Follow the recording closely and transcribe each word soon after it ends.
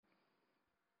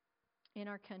in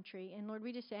our country. And Lord,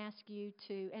 we just ask you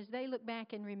to, as they look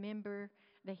back and remember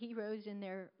the heroes in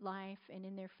their life and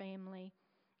in their family,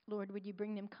 Lord, would you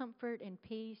bring them comfort and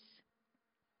peace?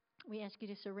 We ask you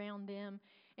to surround them.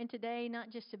 And today, not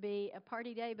just to be a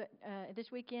party day, but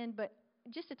this weekend, but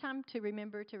just a time to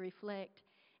remember, to reflect,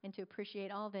 and to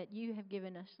appreciate all that you have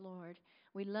given us, Lord.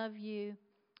 We love you,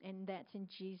 and that's in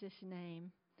Jesus'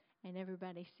 name. And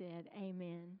everybody said,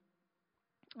 Amen.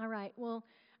 All right. Well,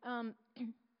 um,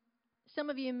 some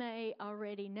of you may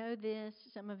already know this,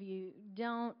 some of you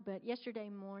don't, but yesterday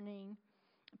morning,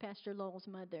 Pastor Lowell's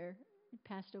mother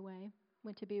passed away,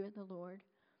 went to be with the Lord.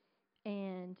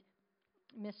 And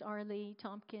Miss Arlie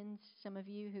Tompkins, some of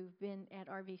you who've been at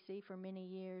RVC for many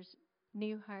years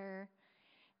knew her.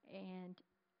 And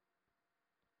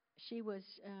she was,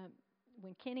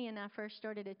 when Kenny and I first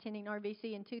started attending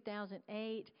RVC in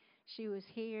 2008, she was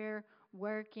here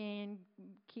working,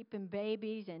 keeping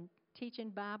babies and teaching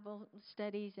Bible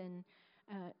studies. And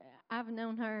I've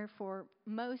known her for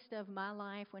most of my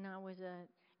life. When I was a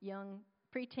young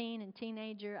preteen and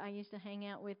teenager, I used to hang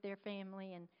out with their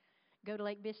family and go to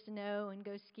Lake Bistineau and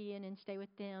go skiing and stay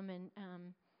with them. And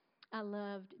I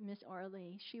loved Miss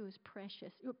Arlie. She was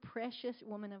precious, a precious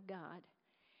woman of God.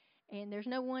 And there's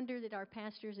no wonder that our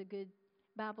pastor is a good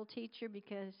Bible teacher,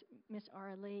 because Miss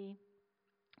Arlie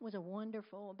was a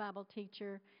wonderful Bible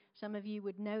teacher. Some of you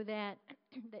would know that,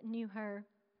 that knew her.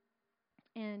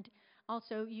 And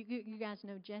also, you guys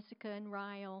know Jessica and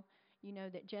Ryle. You know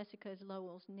that Jessica is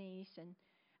Lowell's niece. And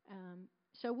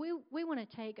so we want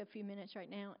to take a few minutes right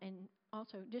now and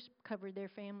also just cover their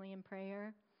family in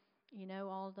prayer. You know,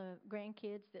 all the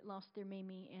grandkids that lost their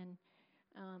Mimi, and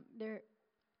they're,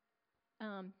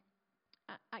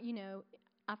 you know,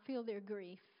 I feel their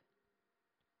grief.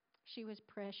 She was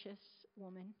a precious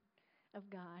woman of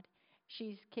God.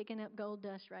 She's kicking up gold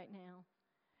dust right now.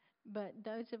 But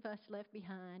those of us left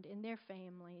behind and their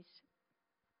families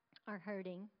are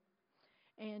hurting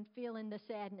and feeling the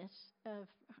sadness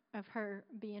of her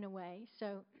being away.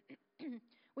 So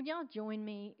would y'all join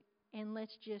me and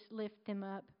let's just lift them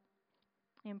up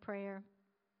in prayer.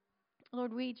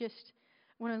 Lord, we just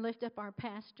want to lift up our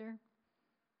pastor,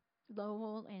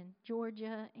 Lowell, and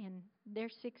Georgia, and their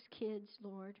 6 kids,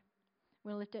 Lord.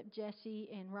 We want to lift up Jesse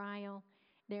and Ryle,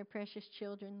 their precious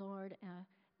children, Lord,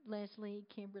 Leslie,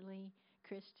 Kimberly,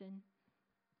 Kristen.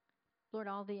 Lord,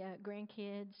 all the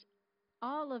grandkids,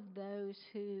 all of those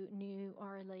who knew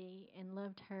Arlie and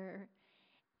loved her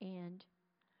and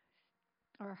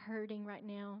are hurting right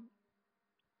now.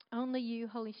 Only you,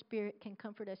 Holy Spirit, can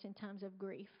comfort us in times of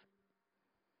grief.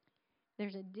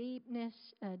 There's a deepness,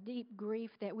 a deep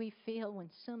grief that we feel when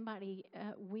somebody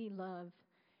we love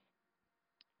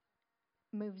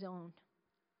moves on.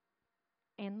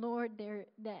 And Lord,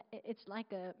 that it's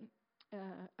like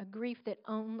a grief that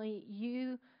only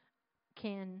you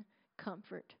can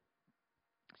comfort.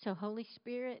 So Holy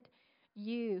Spirit,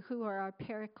 you who are our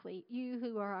paraclete, you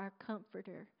who are our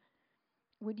comforter,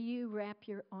 would you wrap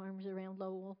your arms around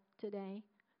Lowell today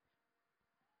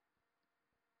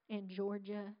and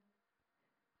Georgia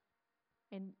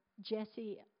and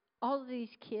Jesse, all of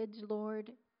these kids,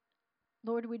 Lord.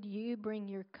 Lord, would you bring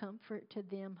your comfort to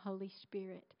them, Holy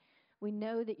Spirit? We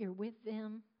know that you're with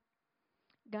them.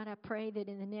 God, I pray that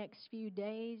in the next few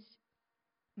days,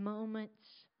 moments,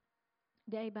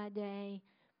 day by day,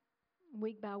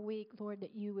 week by week, Lord,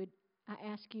 that you would, I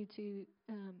ask you to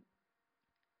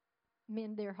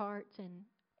mend their hearts and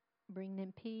bring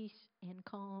them peace and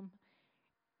calm,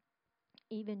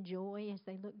 even joy as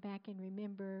they look back and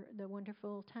remember the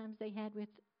wonderful times they had with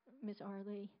Miss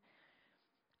Arlie.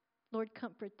 Lord,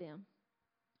 comfort them.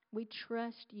 We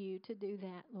trust you to do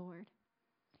that, Lord.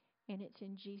 And it's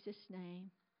in Jesus'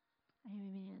 name.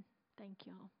 Amen. Thank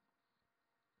y'all.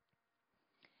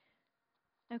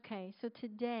 Okay, so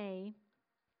today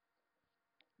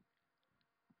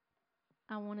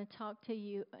I want to talk to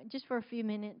you just for a few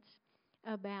minutes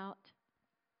about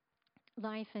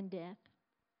life and death.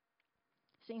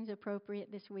 Seems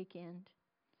appropriate this weekend,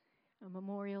 a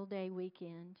Memorial Day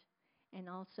weekend, and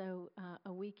also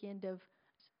a weekend of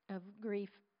grief.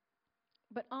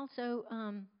 But also,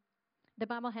 the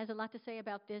Bible has a lot to say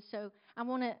about this. So I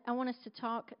want us to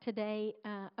talk today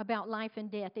about life and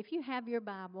death. If you have your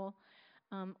Bible,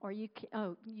 or you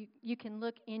can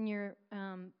look in your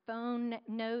phone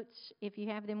notes if you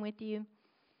have them with you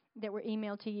that were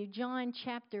emailed to you. John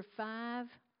chapter 5.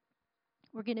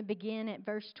 We're going to begin at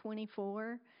verse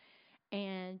 24.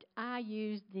 And I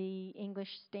use the English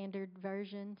Standard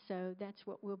Version, so that's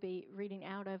what we'll be reading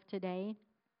out of today.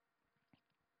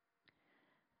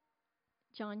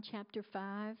 John chapter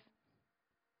 5,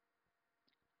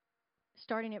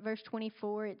 starting at verse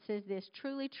 24, it says this,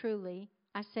 "Truly, truly,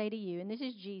 I say to you," and this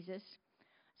is Jesus.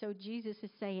 So Jesus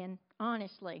is saying,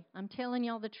 honestly, I'm telling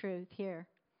y'all the truth here.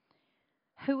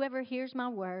 "Whoever hears my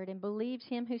word and believes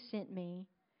him who sent me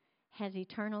has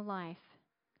eternal life.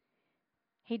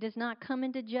 He does not come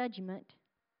into judgment,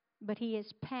 but he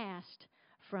is passed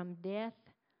from death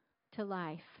to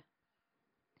life.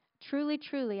 Truly,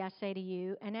 truly, I say to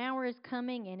you, an hour is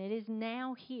coming, and it is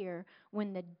now here,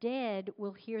 when the dead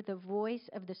will hear the voice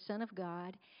of the Son of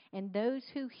God, and those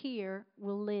who hear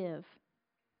will live.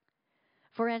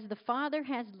 For as the Father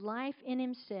has life in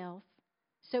himself,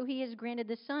 so he has granted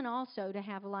the Son also to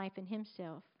have life in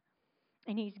himself.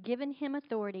 And he's given him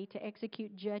authority to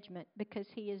execute judgment, because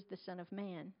he is the Son of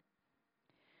Man.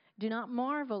 Do not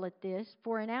marvel at this,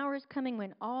 for an hour is coming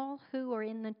when all who are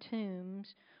in the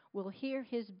tombs will hear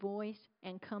his voice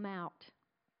and come out."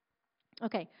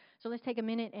 Okay, so let's take a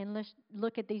minute and let's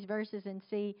look at these verses and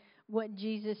see what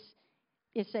Jesus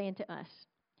is saying to us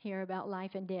here about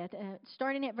life and death.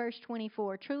 Starting at verse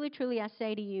 24, "Truly, truly, I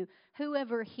say to you,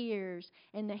 whoever hears,"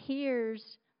 and the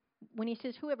hears, when he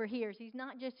says whoever hears, he's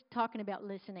not just talking about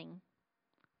listening,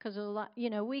 because a lot,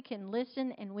 we can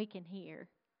listen and we can hear,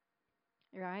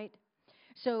 right?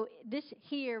 So this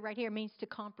here, right here, means to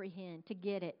comprehend, to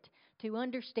get it, to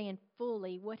understand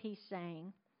fully what he's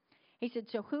saying. He said,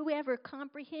 "So whoever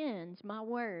comprehends my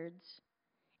words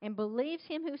and believes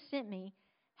him who sent me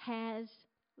has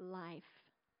life."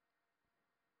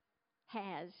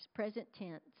 Has, present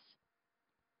tense.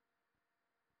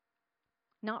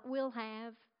 Not will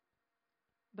have,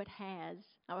 but has.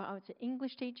 I was an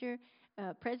English teacher.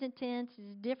 Present tense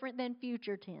is different than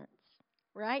future tense,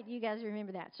 right? You guys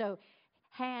remember that. So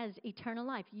has eternal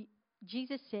life.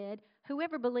 Jesus said,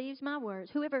 whoever believes my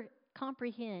words, whoever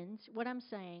comprehends what I'm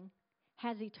saying,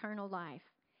 has eternal life.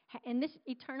 And this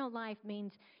eternal life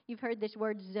means, you've heard this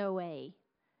word Zoe.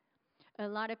 A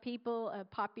lot of people, a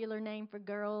popular name for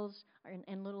girls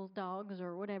and little dogs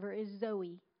or whatever is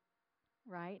Zoe,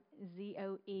 right?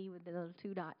 Z-O-E with the little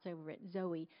two dots over it,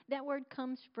 Zoe. That word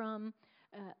comes from,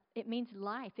 it means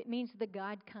life. It means the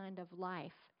God kind of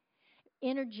life.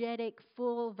 Energetic,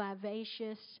 full,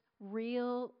 vivacious,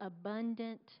 real,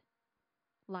 abundant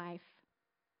life.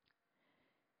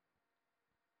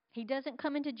 He doesn't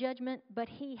come into judgment, but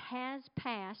he has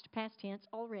passed, past tense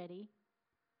already.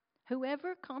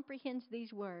 Whoever comprehends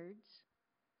these words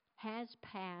has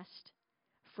passed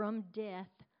from death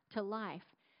to life.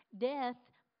 Death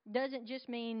doesn't just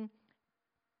mean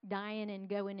dying and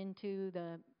going into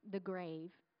the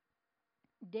grave.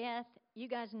 Death, you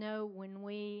guys know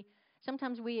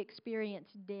sometimes we experience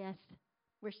death.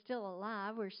 We're still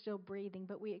alive, we're still breathing,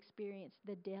 but we experience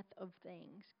the death of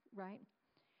things, right?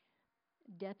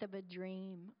 Death of a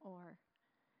dream, or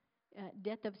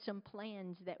death of some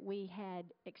plans that we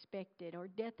had expected, or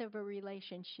death of a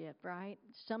relationship, right?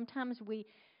 Sometimes we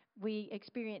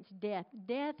experience death.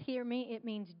 Death here, it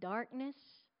means darkness.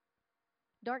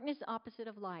 Darkness is opposite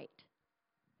of light.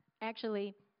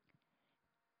 Actually,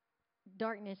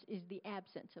 darkness is the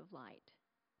absence of light,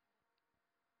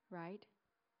 right?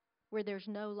 Where there's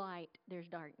no light, there's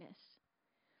darkness.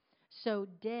 So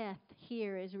death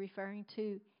here is referring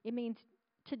to, it means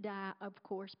to die, of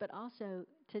course, but also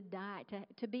to die,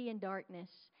 to be in darkness,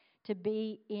 to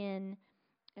be in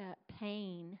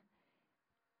pain,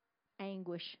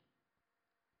 anguish.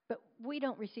 But we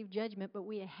don't receive judgment, but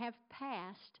we have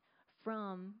passed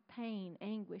from pain,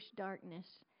 anguish, darkness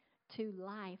to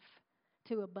life,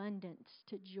 to abundance,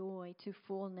 to joy, to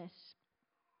fullness.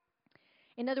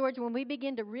 In other words, when we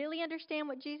begin to really understand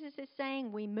what Jesus is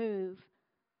saying, we move,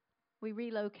 we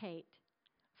relocate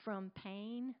from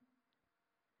pain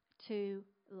to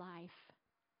life,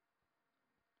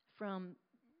 from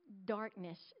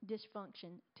darkness,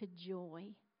 dysfunction, to joy,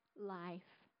 life,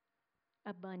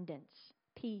 abundance,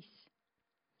 peace.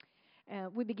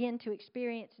 We begin to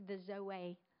experience the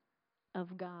Zoe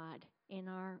of God in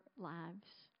our lives.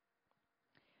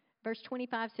 Verse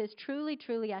 25 says, "Truly,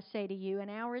 truly, I say to you, an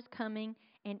hour is coming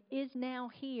and is now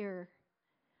here,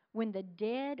 when the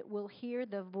dead will hear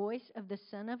the voice of the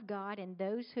Son of God, and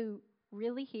those who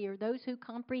really hear, those who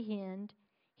comprehend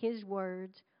his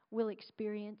words, will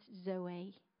experience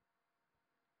Zoe."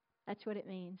 That's what it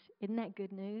means. Isn't that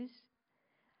good news?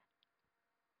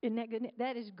 Isn't that good news?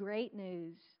 That is great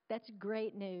news. That's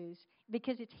great news,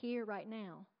 because it's here right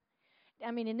now. I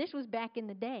mean, and this was back in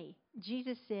the day.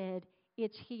 Jesus said,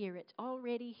 it's here. It's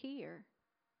already here.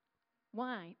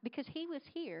 Why? Because he was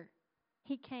here.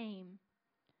 He came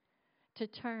to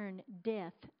turn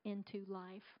death into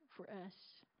life for us.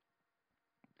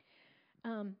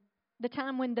 The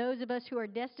time when those of us who are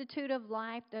destitute of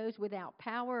life, those without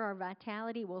power or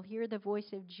vitality, will hear the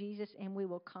voice of Jesus and we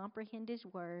will comprehend his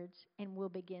words and will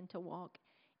begin to walk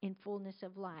in fullness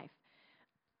of life.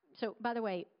 So, by the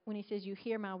way, when he says you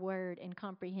hear my word and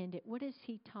comprehend it, what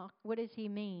does he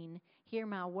mean? Hear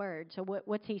my word. So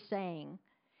what's he saying?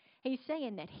 He's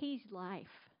saying that he's life.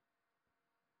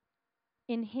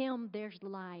 In him there's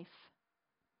life.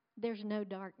 There's no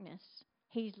darkness.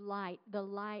 He's light, the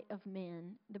light of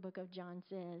men, the book of John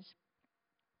says.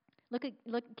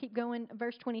 Keep going,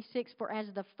 verse 26. For as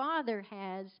the Father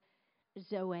has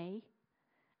Zoe,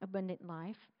 abundant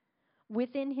life,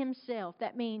 within himself.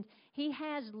 That means he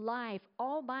has life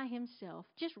all by himself,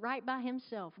 just right by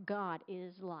himself. God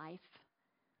is life.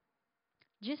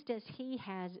 Just as he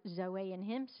has Zoe in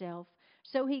himself,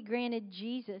 so he granted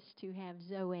Jesus to have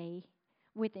Zoe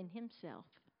within himself.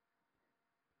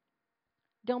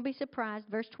 Don't be surprised,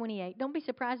 verse 28. Don't be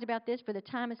surprised about this, for the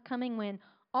time is coming when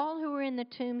all who are in the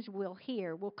tombs will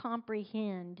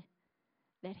comprehend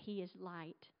that he is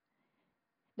light.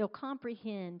 They'll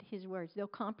comprehend his words. They'll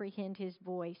comprehend his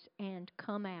voice and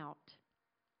come out.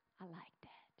 I like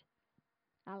that.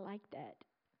 I like that.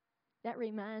 That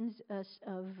reminds us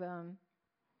of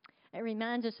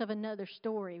another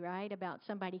story, right? About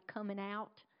somebody coming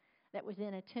out that was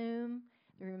in a tomb.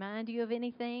 Does it remind you of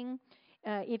anything?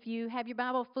 If you have your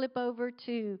Bible, flip over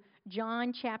to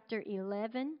John chapter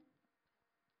 11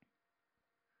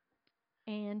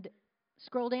 and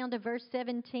scroll down to verse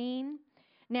 17.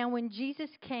 Now, when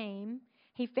Jesus came,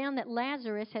 he found that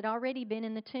Lazarus had already been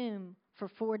in the tomb for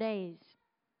 4 days.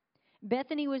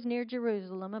 Bethany was near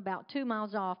Jerusalem, about 2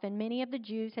 miles off, and many of the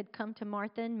Jews had come to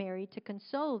Martha and Mary to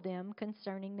console them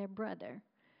concerning their brother.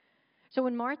 So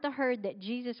when Martha heard that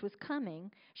Jesus was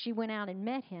coming, she went out and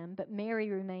met him, but Mary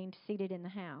remained seated in the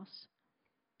house.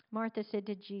 Martha said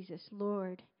to Jesus,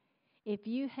 Lord, if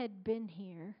you had been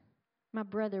here, my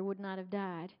brother would not have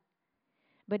died.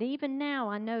 But even now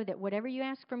I know that whatever you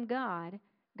ask from God,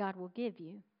 God will give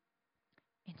you.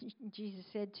 And Jesus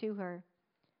said to her,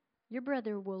 your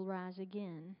brother will rise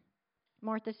again.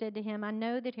 Martha said to him, I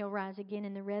know that he'll rise again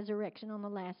in the resurrection on the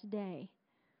last day.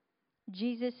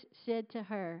 Jesus said to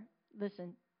her,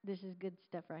 listen, this is good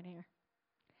stuff right here.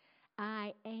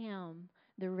 I am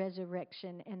the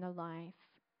resurrection and the life.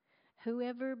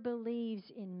 Whoever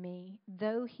believes in me,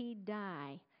 though he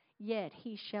die, yet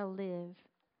he shall live.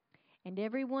 And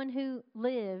everyone who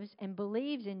lives and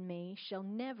believes in me shall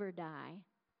never die.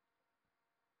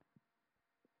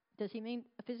 Does he mean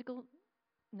a physical?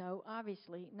 No,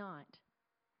 obviously not.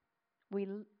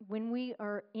 When we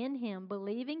are in him,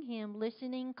 believing him,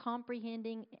 listening,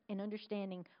 comprehending, and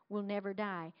understanding, we'll never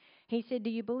die. He said,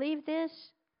 do you believe this?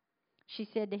 She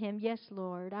said to him, yes,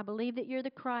 Lord. I believe that you're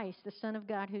the Christ, the Son of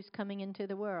God who's coming into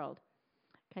the world.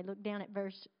 Okay, look down at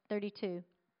verse 32.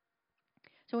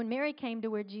 So when Mary came to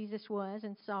where Jesus was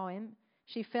and saw him,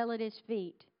 she fell at his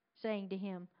feet, saying to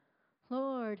him,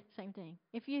 Lord, same thing,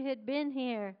 if you had been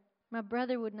here, my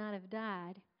brother would not have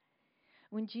died.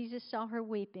 When Jesus saw her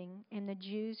weeping, and the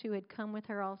Jews who had come with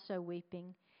her also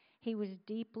weeping, he was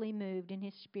deeply moved in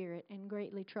his spirit and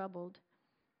greatly troubled.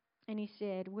 And he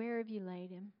said, where have you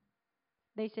laid him?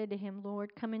 They said to him,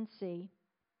 Lord, come and see.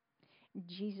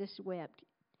 Jesus wept.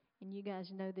 And you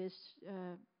guys know this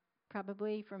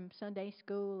probably from Sunday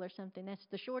school or something. That's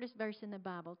the shortest verse in the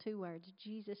Bible, 2 words.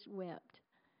 Jesus wept.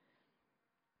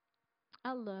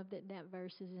 I love that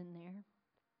verse is in there.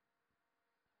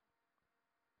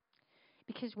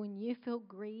 Because when you feel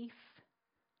grief,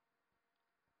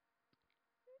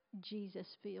 Jesus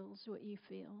feels what you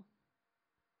feel.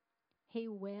 He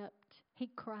wept. He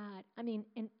cried. I mean,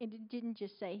 and it didn't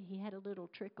just say he had a little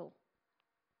trickle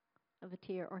of a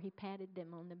tear or he patted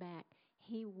them on the back.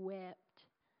 He wept.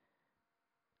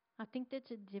 I think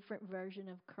that's a different version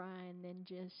of crying than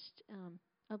just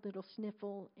a little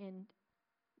sniffle and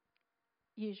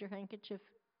use your handkerchief,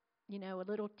 a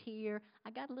little tear.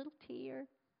 I got a little tear.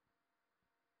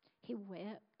 He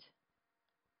wept.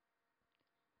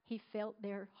 He felt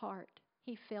their heart.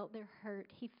 He felt their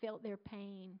hurt. He felt their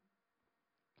pain.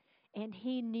 And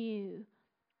he knew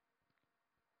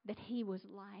that he was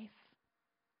life.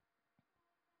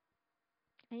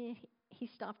 And he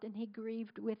stopped and he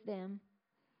grieved with them.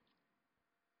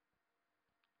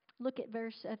 Look at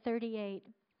verse 38.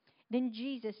 Then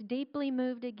Jesus, deeply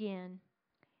moved again,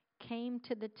 came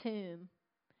to the tomb.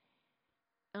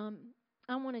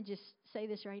 I want to just say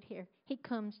this right here. He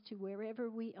comes to wherever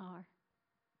we are.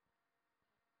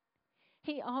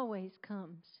 He always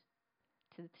comes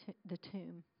to the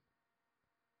tomb.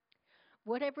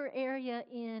 Whatever area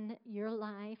in your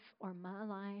life or my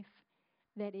life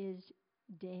that is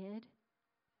dead,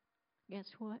 guess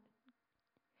what?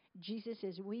 Jesus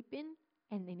is weeping,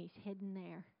 and then he's heading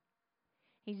there.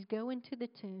 He's going to the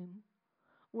tomb,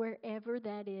 wherever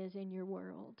that is in your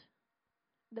world.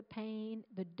 The pain,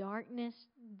 the darkness,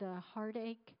 the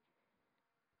heartache.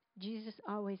 Jesus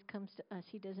always comes to us.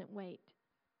 He doesn't wait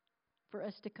for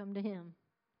us to come to him.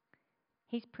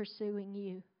 He's pursuing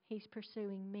you. He's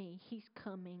pursuing me. He's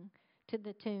coming to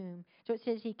the tomb. So it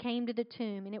says he came to the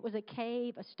tomb, and it was a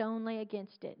cave, a stone lay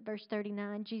against it. Verse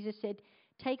 39, Jesus said,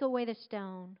 "Take away the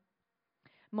stone."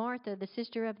 Martha, the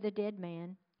sister of the dead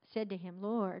man, said to him,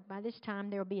 "Lord, by this time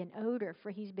there will be an odor,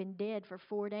 for he's been dead for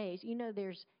 4 days." You know,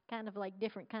 there's kind of like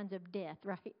different kinds of death,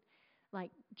 right?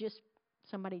 Like just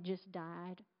somebody just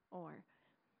died, or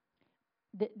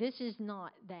this is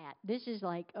not that. This is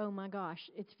like, oh my gosh,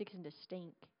 it's fixing to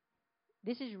stink.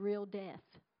 This is real death.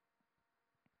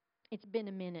 It's been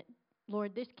a minute.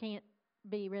 Lord, this can't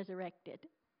be resurrected.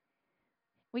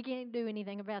 We can't do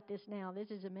anything about this now.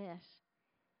 This is a mess.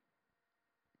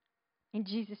 And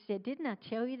Jesus said, "Didn't I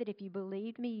tell you that if you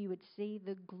believed me, you would see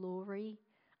the glory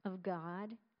of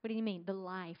God?" What do you mean? The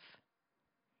life.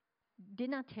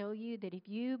 Didn't I tell you that if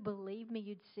you believed me,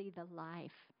 you'd see the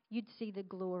life? You'd see the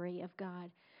glory of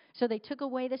God. So they took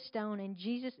away the stone, and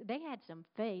Jesus, they had some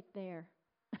faith there.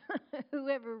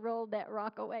 Whoever rolled that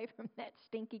rock away from that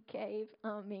stinky cave,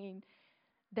 I mean,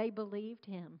 they believed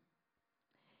him.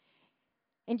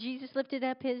 And Jesus lifted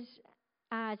up his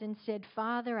eyes and said,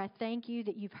 "Father, I thank you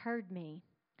that you've heard me.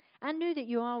 I knew that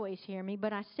you always hear me,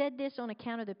 but I said this on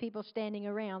account of the people standing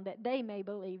around, that they may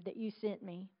believe that you sent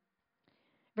me."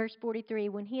 Verse 43,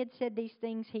 when he had said these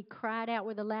things, he cried out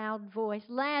with a loud voice,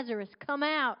 "Lazarus, come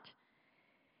out!"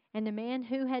 And the man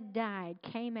who had died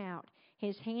came out,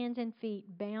 his hands and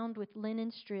feet bound with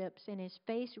linen strips, and his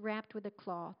face wrapped with a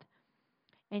cloth.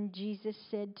 And Jesus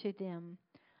said to them,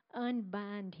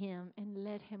 "Unbind him and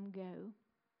let him go."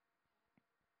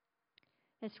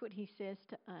 That's what he says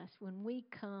to us when we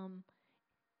come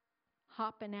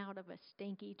hopping out of a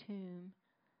stinky tomb.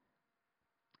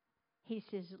 He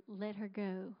says, "Let her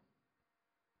go.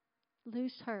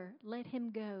 Loose her. Let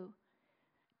him go.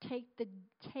 Take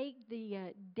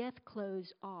the death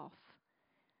clothes off.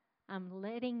 I'm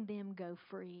letting them go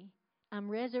free. I'm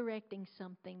resurrecting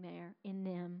something there in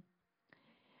them."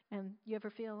 You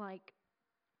ever feel like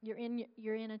you're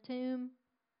in a tomb?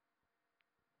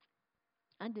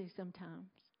 I do sometimes.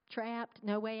 Trapped,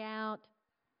 no way out.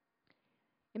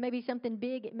 It may be something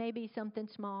big. It may be something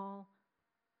small.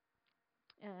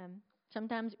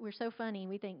 Sometimes we're so funny.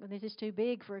 We think, well, this is too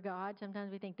big for God.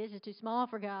 Sometimes we think this is too small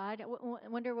for God. I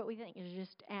wonder what we think is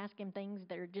just ask him things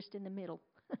that are just in the middle.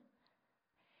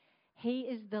 He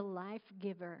is the life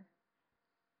giver.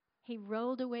 He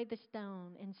rolled away the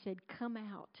stone and said, "Come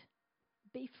out.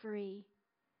 Be free."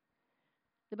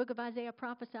 The book of Isaiah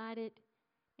prophesied it,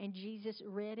 and Jesus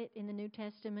read it in the New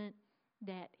Testament,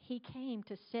 that he came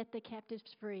to set the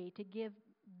captives free, to give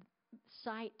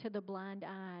sight to the blind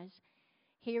eyes,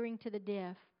 hearing to the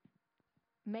deaf,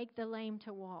 make the lame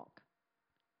to walk.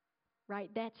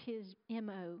 Right? That's his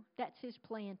MO. That's his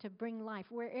plan, to bring life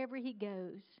wherever he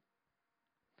goes.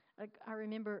 I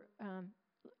remember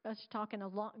us talking a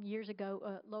lot years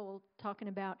ago, Lowell talking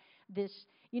about this,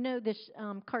 this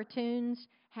cartoons,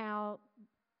 how,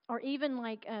 or even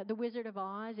like The Wizard of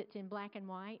Oz, it's in black and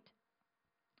white.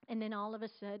 And then all of a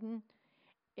sudden,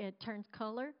 it turns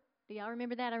color. Do y'all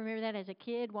remember that? I remember that as a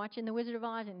kid watching The Wizard of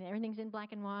Oz, and everything's in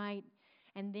black and white.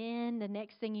 And then the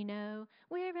next thing you know,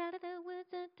 we're out of the woods,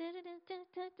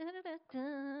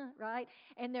 right?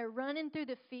 And they're running through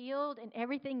the field, and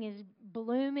everything is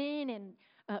blooming and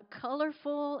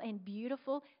colorful and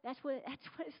beautiful. That's what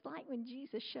it's like when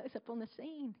Jesus shows up on the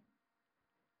scene.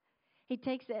 He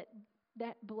takes that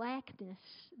blackness,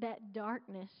 that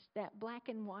darkness, that black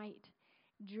and white,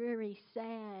 dreary,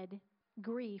 sad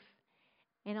grief,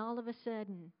 and all of a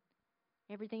sudden,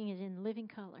 everything is in living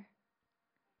color.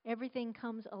 Everything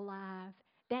comes alive.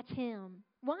 That's him.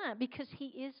 Why? Because he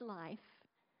is life.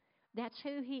 That's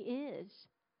who he is.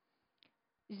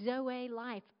 Zoe,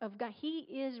 life of God. He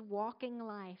is walking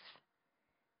life.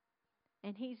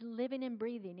 And he's living and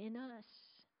breathing in us.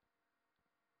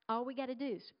 All we got to do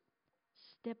is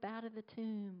step out of the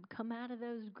tomb. Come out of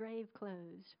those grave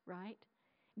clothes, right?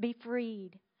 Be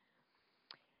freed.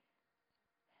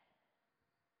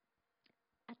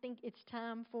 I think it's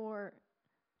time for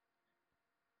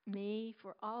me,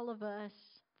 for all of us,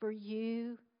 for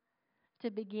you to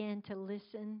begin to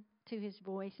listen to his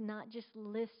voice. Not just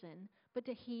listen, but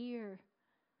to hear,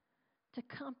 to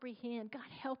comprehend. God,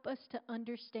 help us to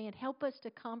understand. Help us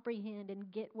to comprehend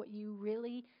and get what you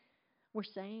really were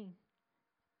saying.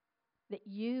 That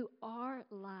you are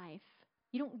life.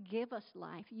 You don't give us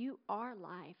life. You are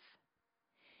life.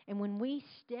 And when we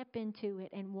step into it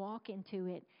and walk into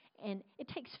it, and it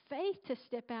takes faith to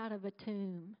step out of a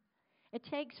tomb. It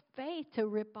takes faith to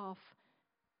rip off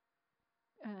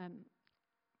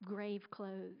grave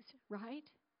clothes, right?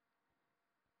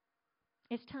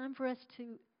 It's time for us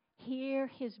to hear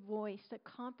His voice, to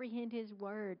comprehend His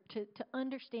word, to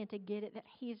understand, to get it, that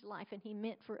He's life and He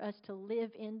meant for us to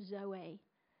live in Zoe.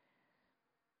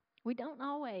 We don't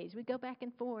always. We go back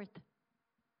and forth,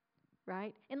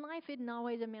 right? And life isn't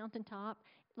always a mountaintop.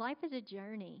 Life is a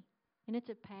journey, and it's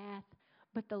a path.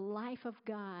 But the life of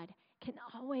God can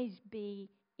always be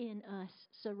in us,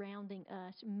 surrounding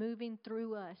us, moving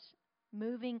through us,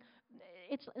 moving.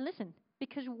 Listen,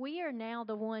 because we are now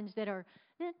the ones that are,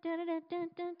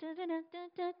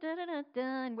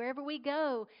 and wherever we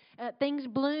go, things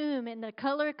bloom and the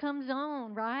color comes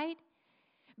on, right?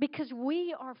 Because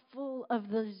we are full of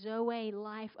the Zoe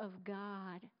life of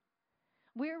God.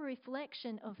 We're a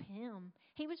reflection of Him.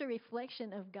 He was a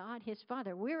reflection of God, His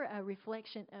Father. We're a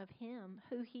reflection of Him,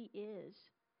 who He is.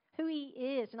 Who He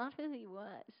is, not who He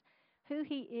was. Who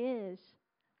He is.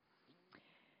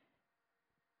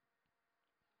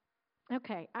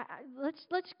 Okay,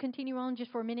 let's continue on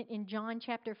just for a minute in John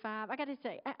chapter 5. I got to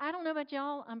say, I don't know about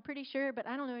y'all. I'm pretty sure, but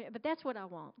I don't know. But that's what I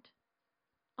want.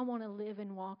 I want to live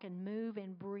and walk and move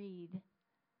and breathe.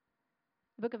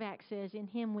 The book of Acts says, in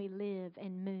Him we live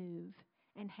and move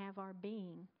and have our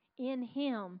being. In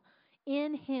Him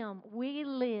we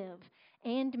live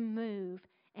and move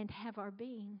and have our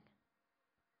being.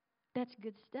 That's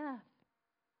good stuff.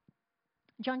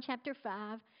 John chapter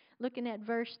 5, looking at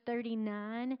verse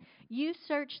 39, you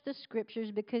search the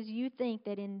Scriptures because you think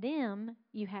that in them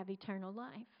you have eternal life.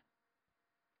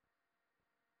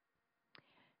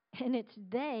 And it's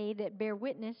they that bear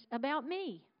witness about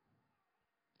me.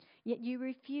 Yet you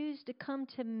refuse to come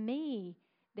to me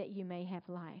that you may have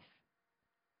life.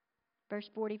 Verse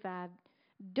 45,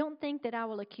 don't think that I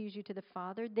will accuse you to the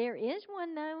Father. There is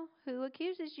one, though, who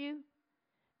accuses you.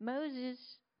 Moses,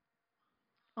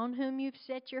 on whom you've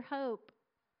set your hope.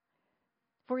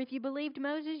 For if you believed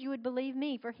Moses, you would believe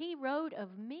me, for he wrote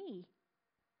of me.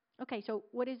 Okay, so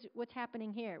what's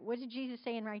happening here? What is Jesus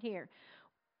saying right here?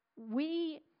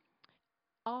 We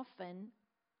often,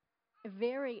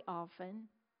 very often,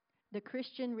 the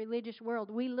Christian religious world,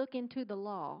 we look into the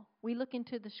law. We look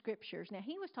into the Scriptures. Now,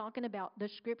 he was talking about the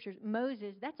Scriptures.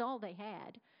 Moses, that's all they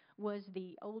had, was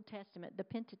the Old Testament, the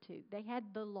Pentateuch. They had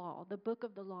the law, the book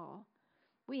of the law.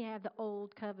 We have the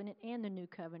Old Covenant and the New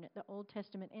Covenant, the Old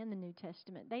Testament and the New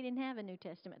Testament. They didn't have a New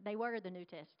Testament. They were the New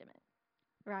Testament,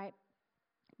 right?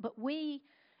 But we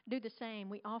do the same.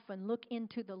 We often look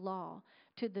into the law,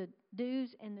 to the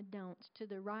do's and the don'ts, to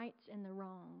the rights and the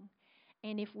wrong.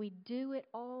 And if we do it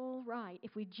all right,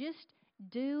 if we just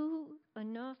do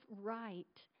enough right,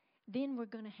 then we're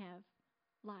going to have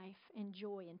life and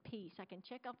joy and peace. I can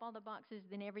check off all the boxes,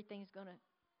 then everything's going to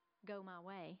go my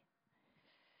way.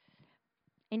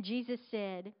 And Jesus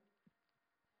said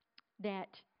that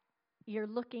you're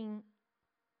looking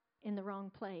in the wrong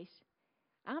place.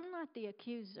 I'm not the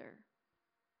accuser,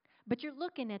 but you're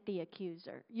looking at the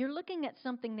accuser. You're looking at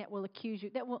something that will accuse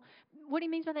you. What he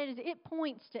means by that is it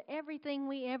points to everything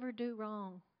we ever do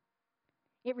wrong.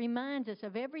 It reminds us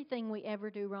of everything we ever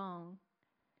do wrong.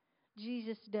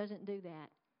 Jesus doesn't do that.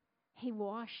 He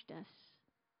washed us,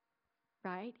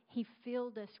 right? He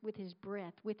filled us with His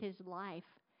breath, with His life.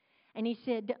 And He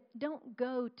said, don't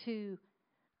go to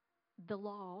the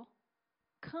law.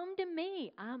 Come to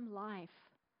me. I'm life.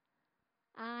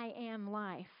 I am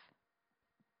life.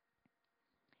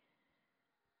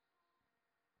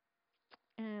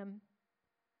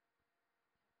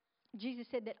 Jesus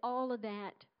said that all of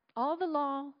that, all the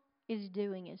law is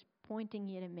doing is pointing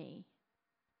you to me.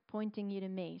 Pointing you to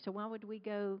me. So why would we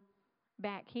go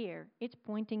back here? It's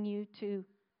pointing you to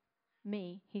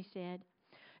me, He said.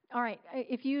 All right,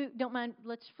 if you don't mind,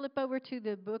 let's flip over to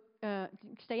the book,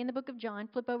 stay in the book of John,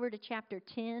 flip over to chapter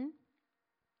 10.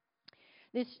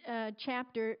 This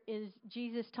chapter is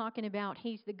Jesus talking about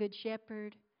He's the good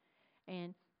shepherd,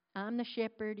 and I'm the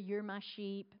shepherd, you're my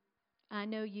sheep. I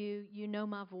know you, you know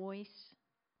my voice,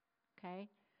 okay?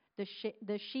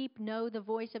 The sheep know the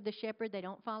voice of the shepherd. They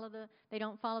don't follow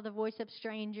the voice of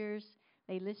strangers.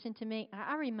 They listen to me.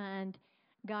 I remind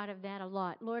God of that a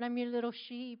lot. Lord, I'm your little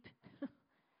sheep.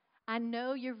 I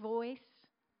know your voice.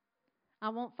 I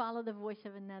won't follow the voice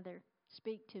of another.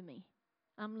 Speak to me.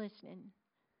 I'm listening.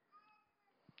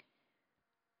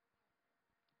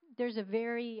 There's a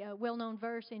very well-known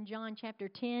verse in John chapter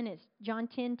 10. It's John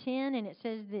 10:10, and it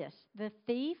says this: the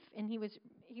thief, and he was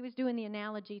doing the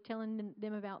analogy, telling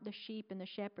them about the sheep and the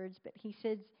shepherds, but he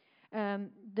says,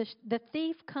 The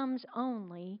thief comes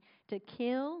only to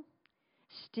kill,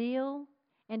 steal,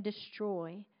 and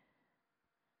destroy.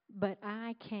 But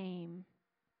I came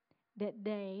that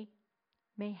they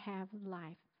may have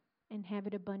life and have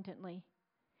it abundantly.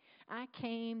 I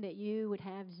came that you would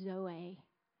have Zoe,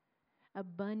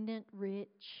 abundant,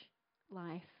 rich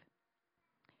life.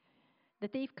 The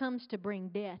thief comes to bring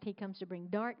death. He comes to bring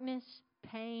darkness,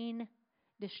 pain,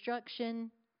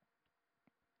 destruction.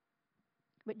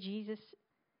 But Jesus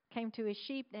came to his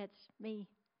sheep. That's me.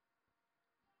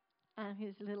 I'm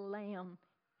his little lamb.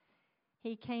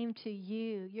 He came to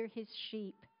you. You're his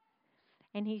sheep.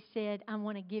 And he said, I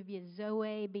want to give you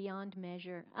Zoe beyond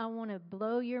measure. I want to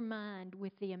blow your mind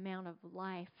with the amount of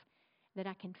life that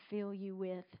I can fill you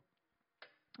with.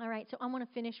 All right, so I want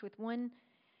to finish with one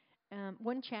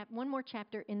more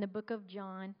chapter in the book of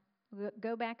John. We'll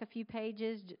go back a few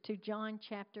pages to John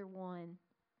chapter 1.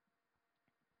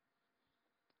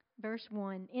 Verse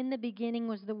 1, in the beginning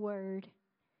was the Word,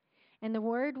 and the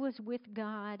Word was with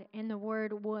God, and the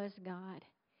Word was God.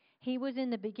 He was in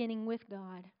the beginning with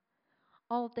God.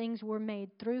 All things were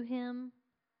made through him,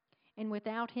 and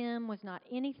without him was not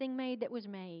anything made that was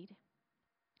made.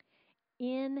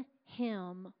 In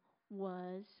him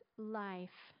was life,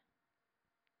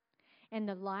 and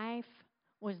the life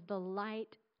was the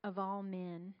light of all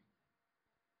men.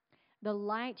 The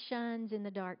light shines in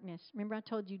the darkness. Remember, I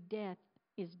told you death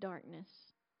is darkness.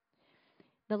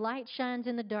 The light shines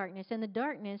in the darkness, and the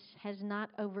darkness has not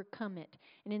overcome it.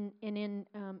 And in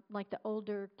like the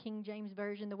older King James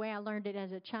Version, the way I learned it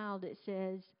as a child, it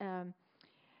says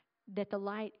that the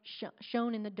light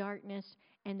shone in the darkness,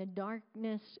 and the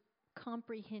darkness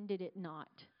comprehended it not.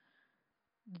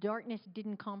 The darkness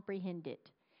didn't comprehend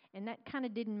it. And that kind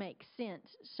of didn't make sense.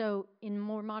 So in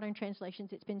more modern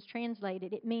translations, it's been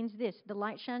translated. It means this: the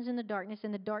light shines in the darkness,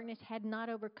 and the darkness had not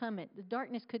overcome it. The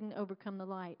darkness couldn't overcome the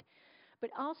light.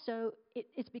 But also,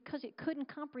 it's because it couldn't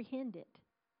comprehend it.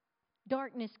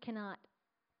 Darkness cannot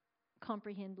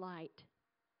comprehend light,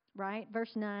 right?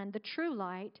 Verse 9, the true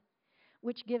light,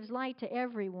 which gives light to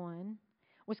everyone,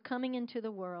 was coming into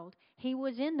the world. He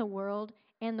was in the world,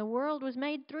 and the world was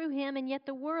made through him, and yet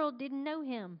the world didn't know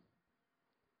him.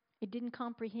 It didn't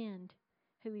comprehend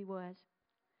who he was.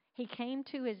 He came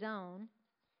to his own,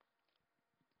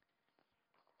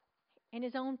 and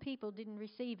his own people didn't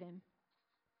receive him.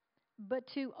 But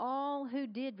to all who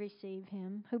did receive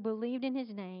him, who believed in his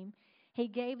name, he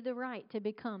gave the right to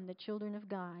become the children of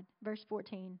God. Verse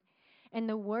 14. And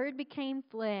the Word became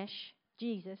flesh,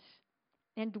 Jesus,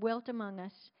 and dwelt among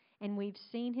us, and we've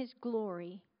seen his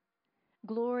glory.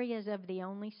 Glory as of the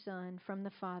only Son from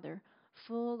the Father,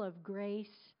 full of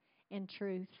grace and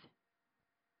truth.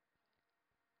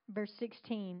 Verse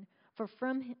 16. For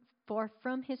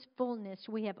from his fullness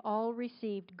we have all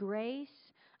received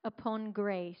grace upon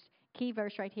grace. Key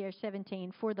verse right here,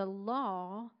 17. For the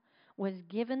law was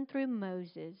given through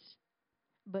Moses,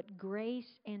 but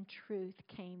grace and truth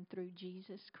came through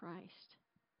Jesus Christ.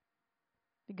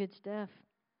 The good stuff.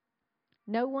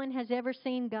 No one has ever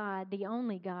seen God, the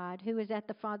only God, who is at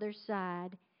the Father's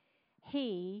side.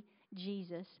 He,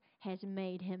 Jesus, has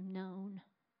made him known.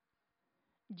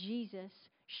 Jesus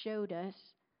showed us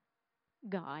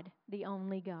God, the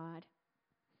only God.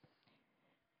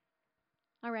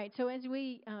 All right, so as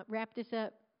we wrap this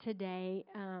up today,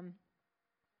 for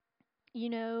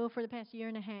the past year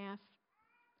and a half,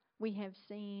 we have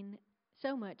seen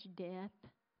so much death.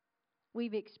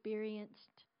 We've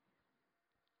experienced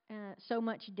so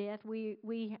much death.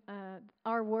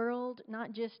 Our world,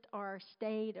 not just our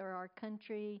state or our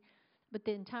country, but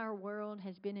the entire world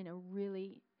has been in a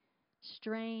really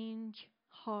strange,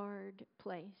 hard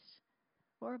place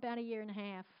for about a year and a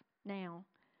half now.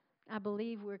 I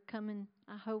believe we're coming.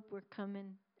 I hope we're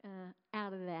coming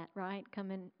out of that, right?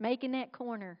 Making that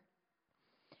corner.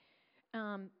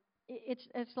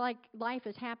 It's like life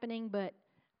is happening, but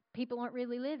people aren't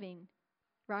really living,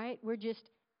 right? We're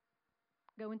just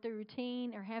going through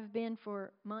routine, or have been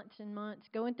for months and months,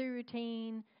 going through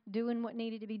routine, doing what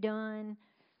needed to be done.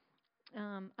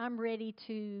 I'm ready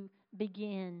to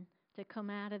begin to come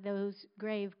out of those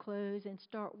grave clothes and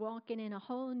start walking in a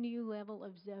whole new level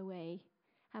of Zoe.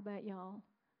 How about y'all?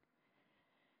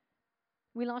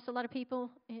 We lost a lot of people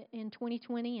in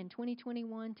 2020 and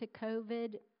 2021 to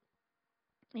COVID.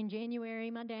 In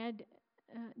January, my dad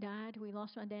died. We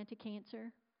lost my dad to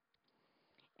cancer.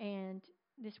 And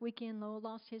this weekend, Lowell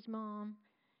lost his mom.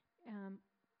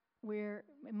 We're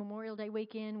Memorial Day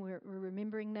weekend. We're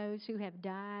remembering those who have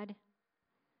died.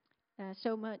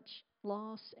 So much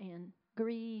loss and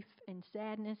grief and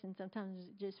sadness, and sometimes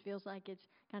it just feels like it's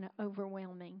kind of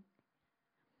overwhelming.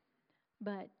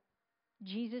 But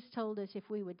Jesus told us if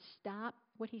we would stop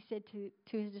what he said to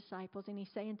his disciples, and he's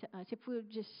saying to us, if we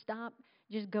would just stop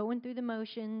just going through the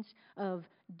motions of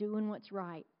doing what's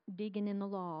right, digging in the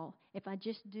law, if I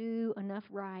just do enough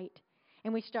right,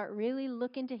 and we start really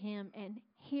looking to him and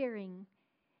hearing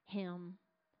him,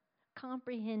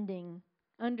 comprehending,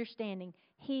 understanding,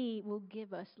 he will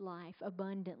give us life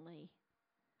abundantly,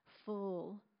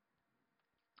 full,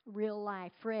 real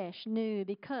life, fresh, new,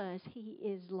 because he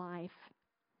is life.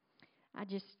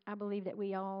 I believe that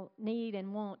we all need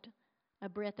and want a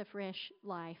breath of fresh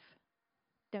life.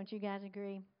 Don't you guys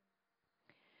agree?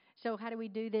 So how do we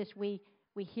do this? We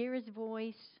hear his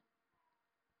voice,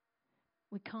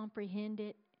 we comprehend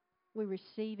it, we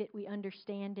receive it, we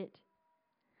understand it.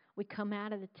 We come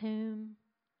out of the tomb,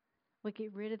 we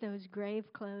get rid of those grave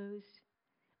clothes,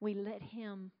 we let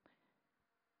him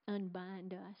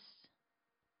unbind us.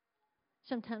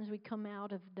 Sometimes we come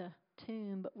out of the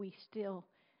tomb, but we still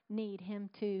need him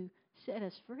to set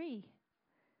us free.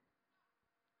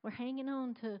 We're hanging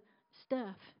on to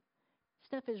stuff.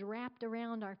 Stuff is wrapped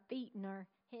around our feet and our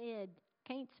head.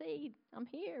 Can't see. I'm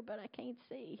here, but I can't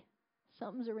see.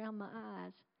 Something's around my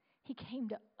eyes. He came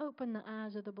to open the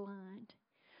eyes of the blind,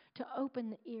 to open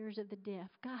the ears of the deaf.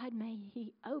 God, may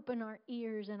he open our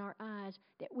ears and our eyes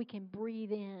that we can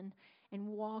breathe in and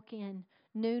walk in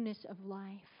newness of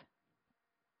life.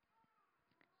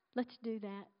 Let's do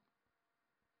that.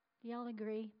 Y'all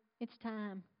agree? It's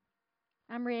time.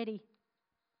 I'm ready.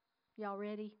 Y'all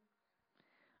ready?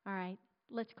 All right,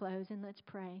 let's close and let's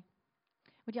pray.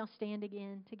 Would y'all stand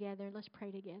again together? Let's pray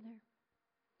together.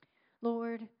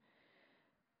 Lord,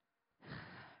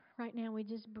 right now we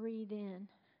just breathe in.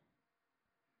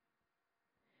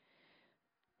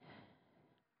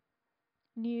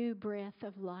 New breath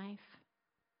of life.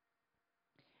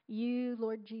 You,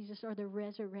 Lord Jesus, are the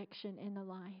resurrection and the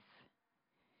life.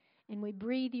 And we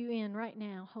breathe you in right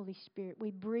now, Holy Spirit.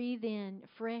 We breathe in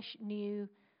fresh, new,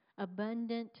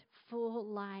 abundant, full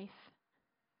life.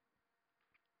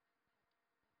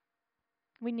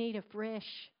 We need a fresh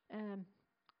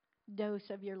dose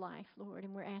of your life, Lord,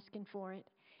 and we're asking for it.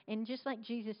 And just like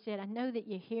Jesus said, I know that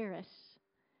you hear us.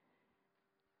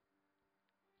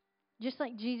 Just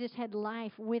like Jesus had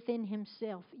life within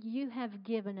himself, you have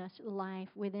given us life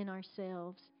within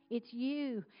ourselves. It's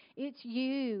you. It's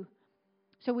you.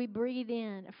 So we breathe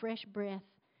in a fresh breath.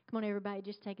 Come on, everybody,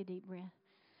 just take a deep breath.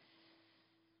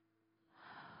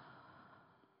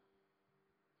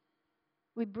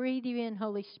 We breathe you in,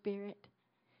 Holy Spirit.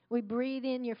 We breathe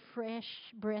in your fresh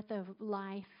breath of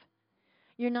life.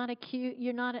 You're not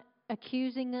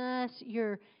accusing us.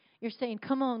 You're saying,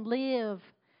 come on, live.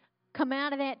 Come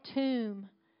out of that tomb.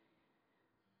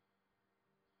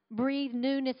 Breathe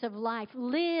newness of life.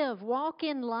 Live. Walk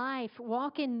in life.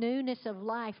 Walk in newness of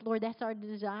life. Lord, that's our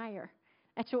desire.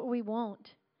 That's what we want.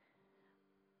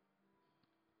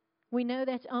 We know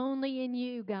that's only in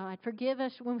you, God. Forgive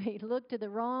us when we look to the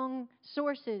wrong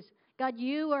sources. God,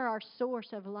 you are our source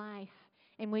of life.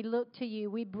 And we look to you.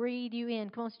 We breathe you in.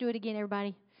 Come on, let's do it again,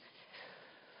 everybody.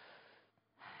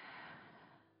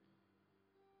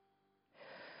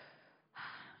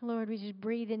 Lord, we just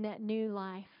breathe in that new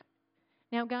life.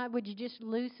 Now, God, would you just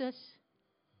loose us?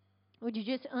 Would you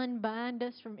just unbind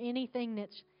us from anything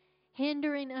that's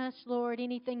hindering us, Lord,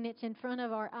 anything that's in front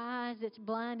of our eyes that's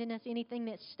blinding us, anything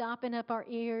that's stopping up our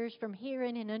ears from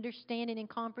hearing and understanding and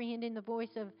comprehending the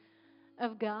voice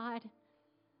of God.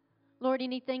 Lord,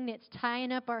 anything that's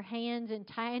tying up our hands and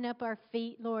tying up our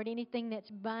feet, Lord, anything that's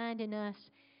binding us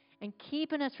and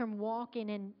keeping us from walking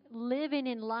and living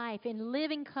in life, in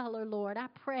living color, Lord, I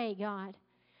pray, God,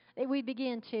 that we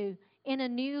begin to, in a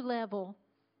new level,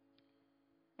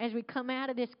 as we come out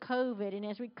of this COVID and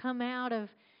as we come out of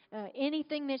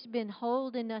anything that's been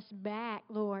holding us back,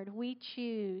 Lord, we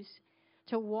choose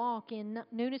to walk in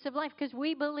newness of life because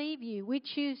we believe you. We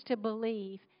choose to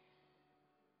believe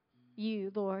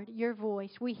you, Lord, your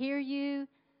voice. We hear you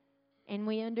and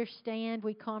we understand,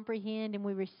 we comprehend, and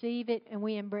we receive it and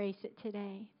we embrace it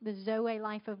today, the Zoe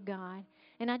life of God.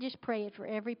 And I just pray it for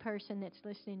every person that's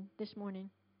listening this morning,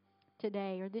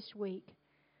 today, or this week.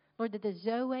 Lord, that the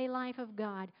Zoe life of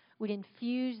God would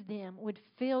infuse them, would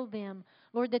fill them.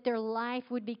 Lord, that their life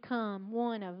would become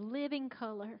one of living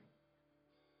color.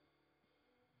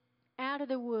 Out of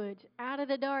the woods, out of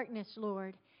the darkness,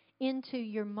 Lord, into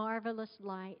your marvelous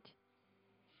light.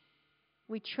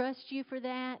 We trust you for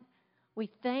that. We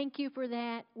thank you for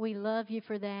that. We love you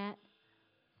for that.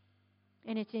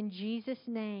 And it's in Jesus'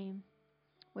 name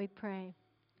we pray.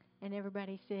 And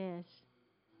everybody says,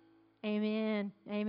 amen. Amen.